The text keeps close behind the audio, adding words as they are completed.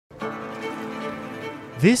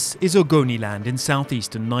This is Ogoniland in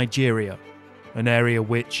southeastern Nigeria, an area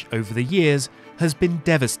which, over the years, has been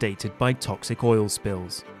devastated by toxic oil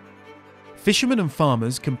spills. Fishermen and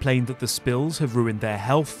farmers complain that the spills have ruined their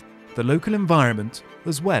health, the local environment,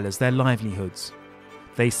 as well as their livelihoods.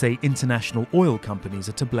 They say international oil companies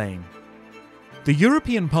are to blame. The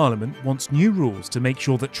European Parliament wants new rules to make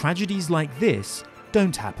sure that tragedies like this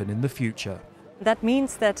don't happen in the future. That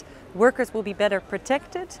means that workers will be better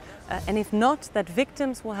protected, and if not, that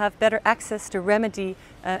victims will have better access to remedy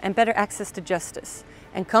and better access to justice.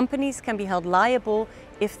 And companies can be held liable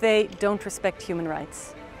if they don't respect human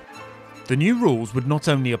rights. The new rules would not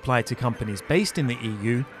only apply to companies based in the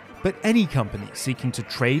EU, but any company seeking to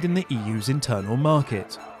trade in the EU's internal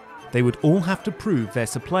market. They would all have to prove their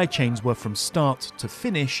supply chains were from start to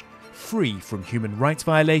finish free from human rights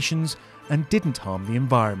violations and didn't harm the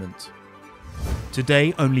environment.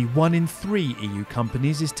 Today, only 1 in 3 EU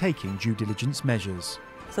companies is taking due diligence measures.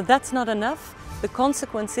 So that's not enough. The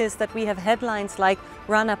consequence is that we have headlines like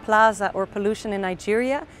Rana Plaza or pollution in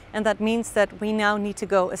Nigeria, and that means that we now need to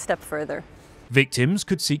go a step further. Victims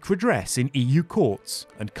could seek redress in EU courts,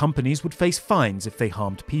 and companies would face fines if they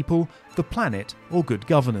harmed people, the planet, or good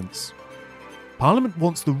governance. Parliament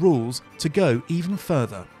wants the rules to go even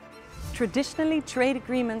further. Traditionally, trade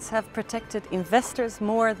agreements have protected investors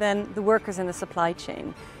more than the workers in the supply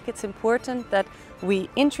chain. It's important that we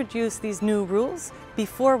introduce these new rules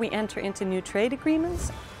before we enter into new trade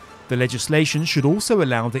agreements. The legislation should also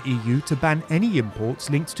allow the EU to ban any imports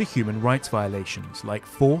linked to human rights violations like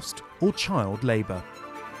forced or child labour.